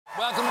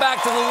Welcome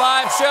back to the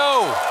live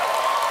show.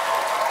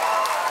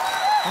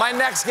 My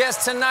next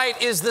guest tonight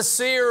is the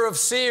seer of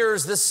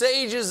seers, the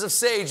sages of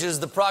sages,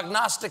 the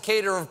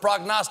prognosticator of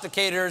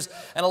prognosticators,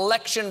 an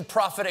election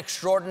prophet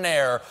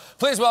extraordinaire.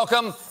 Please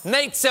welcome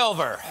Nate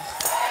Silver.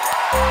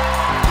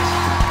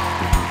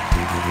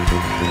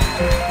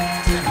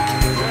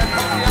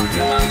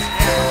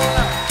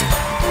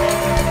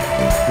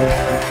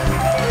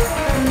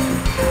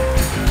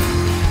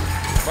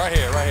 Right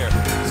here, right here.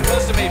 It's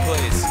close to me,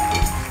 please.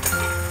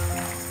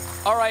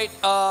 All right,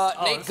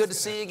 Nate, good to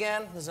see you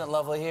again. Isn't it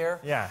lovely here?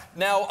 Yeah.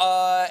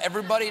 Now,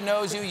 everybody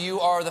knows you.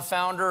 You are the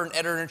founder and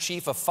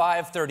editor-in-chief of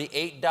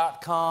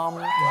 538.com.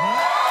 Now,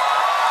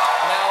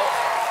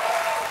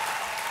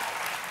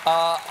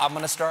 I'm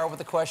going to start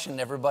with a question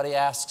everybody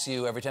asks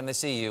you every time they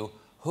see you.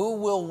 Who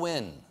will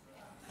win?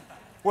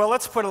 Well,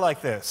 let's put it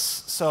like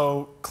this.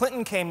 So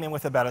Clinton came in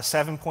with about a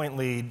 7-point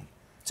lead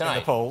Tonight. in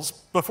the polls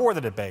before the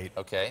debate.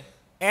 Okay.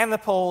 And the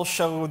polls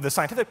showed, the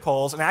scientific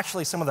polls, and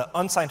actually some of the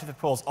unscientific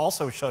polls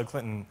also showed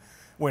Clinton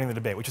winning the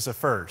debate, which is a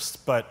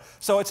first. But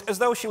so it's as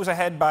though she was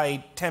ahead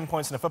by 10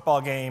 points in a football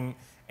game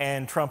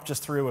and Trump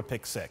just threw a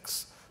pick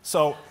six.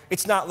 So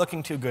it's not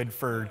looking too good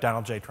for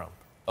Donald J. Trump.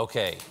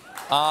 Okay.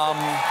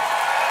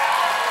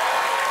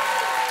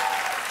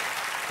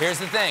 Here's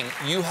the thing.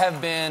 You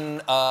have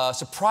been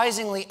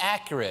surprisingly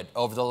accurate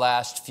over the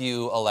last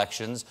few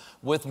elections,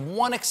 with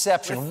one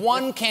exception,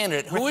 one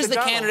candidate. Who is the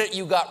candidate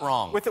you got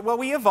wrong? Well,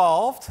 we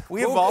evolved.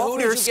 We evolved. Who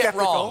We were did you get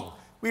skeptical.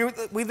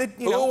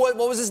 wrong?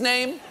 What was his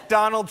name?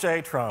 Donald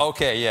J. Trump.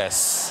 Okay,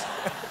 yes.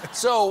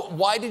 So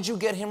why did you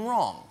get him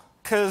wrong?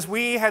 Because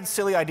we had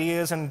silly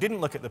ideas and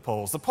didn't look at the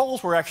polls. The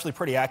polls were actually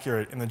pretty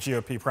accurate in the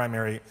GOP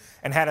primary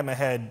and had him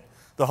ahead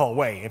the whole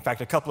way. In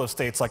fact, a couple of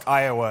states like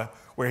Iowa,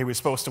 where he was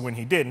supposed to win,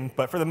 he didn't,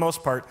 but for the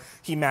most part,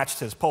 he matched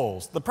his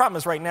polls. The problem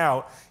is right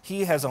now,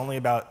 he has only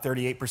about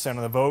 38%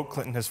 of the vote.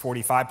 Clinton has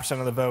 45%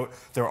 of the vote.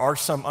 There are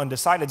some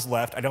undecideds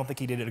left. I don't think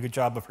he did a good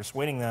job of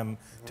persuading them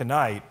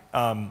tonight.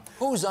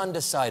 Who's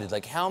undecided?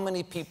 Like, how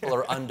many people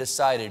are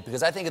undecided?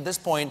 Because I think at this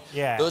point,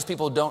 those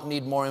people don't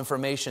need more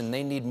information.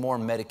 They need more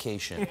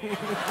medication.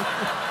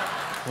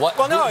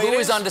 Who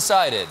is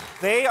undecided?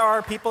 They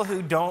are people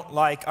who don't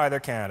like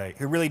either candidate,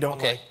 who really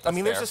don't like. I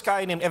mean, there's this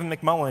guy named Evan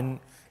McMullen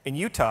in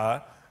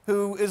Utah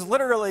who is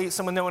literally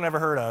someone no one ever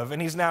heard of, and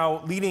he's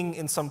now leading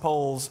in some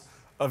polls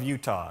of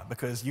Utah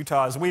because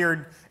Utah is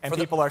weird and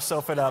people are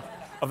so fed up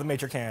of the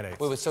major candidates.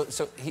 Wait,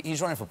 so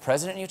he's running for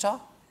president in Utah?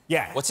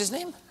 Yeah. What's his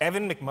name?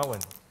 Evan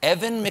McMullen.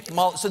 Evan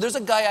McMullen. So there's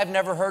a guy I've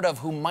never heard of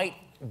who might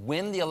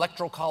win the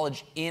electoral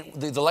college in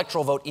the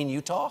electoral vote in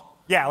Utah?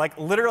 Yeah, like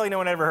literally no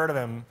one ever heard of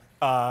him.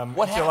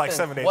 Until like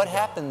 7 days ago. What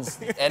happens?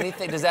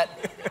 Anything? Does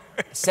that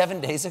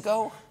 7 days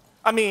ago?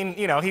 I mean,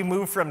 you know, he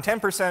moved from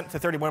 10% to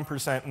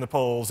 31% in the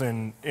polls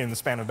in the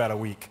span of about a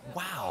week.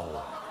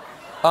 Wow.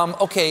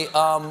 Okay,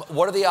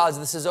 what are the odds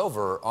this is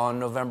over on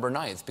November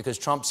 9th? Because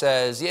Trump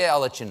says, yeah, I'll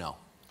let you know.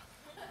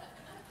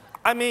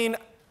 I mean,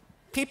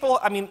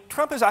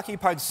 Trump has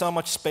occupied so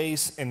much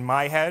space in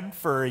my head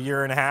for a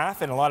year and a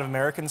half, and a lot of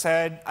Americans'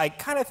 head. I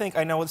kind of think,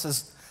 I know this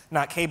is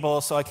not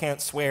cable, so I can't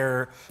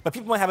swear, but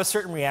people might have a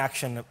certain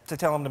reaction to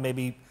tell him to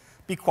maybe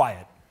be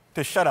quiet,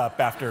 to shut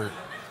up after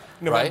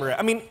November. Right?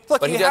 I mean, look,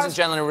 but he doesn't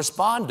generally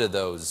respond to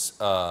those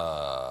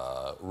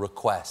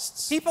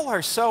requests. People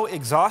are so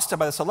exhausted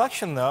by this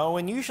election, though,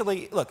 and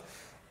usually, look,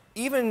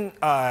 even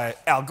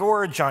Al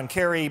Gore, John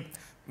Kerry,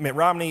 Mitt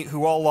Romney,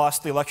 who all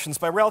lost the elections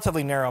by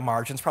relatively narrow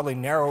margins, probably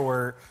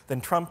narrower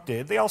than Trump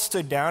did, they all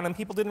stood down, and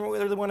people didn't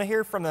really want to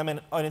hear from them in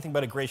anything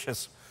but a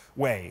gracious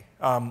way.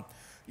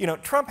 You know,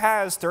 Trump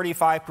has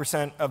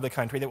 35% of the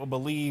country that will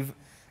believe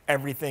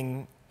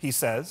everything he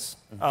says.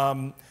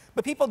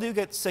 But people do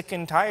get sick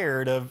and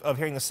tired of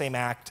hearing the same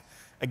act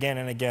again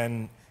and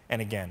again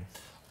and again.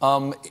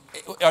 Are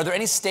there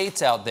any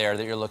states out there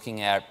that you're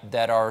looking at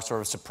that are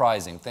sort of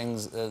surprising,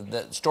 things,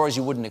 stories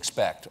you wouldn't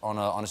expect on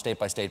a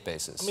state-by-state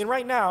basis? I mean,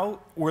 right now,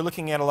 we're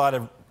looking at a lot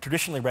of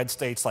traditionally red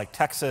states like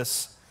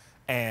Texas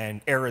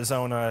and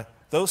Arizona.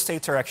 Those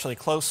states are actually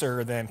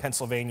closer than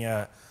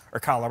Pennsylvania or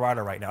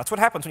Colorado right now. That's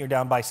what happens when you're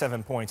down by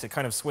 7 points. It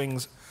kind of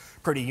swings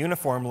pretty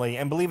uniformly.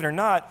 And believe it or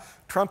not,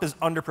 Trump is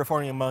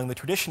underperforming among the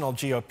traditional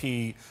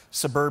GOP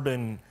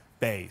suburban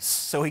base.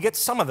 So he gets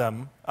some of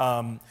them,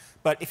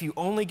 but if you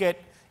only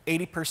get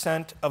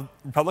 80% of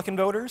Republican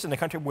voters in a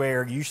country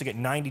where you usually get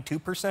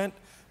 92%,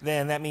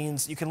 then that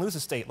means you can lose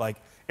a state like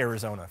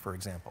Arizona, for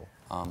example.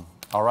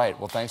 All right.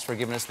 Well, thanks for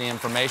giving us the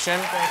information.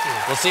 Thank you.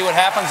 We'll see what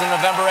happens on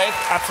November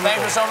 8th. Absolutely.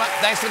 Thanks so much.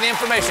 Thanks for the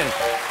information.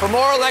 For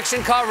more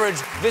election coverage,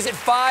 visit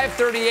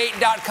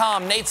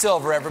 538.com. Nate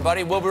Silver,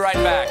 everybody. We'll be right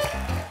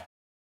back.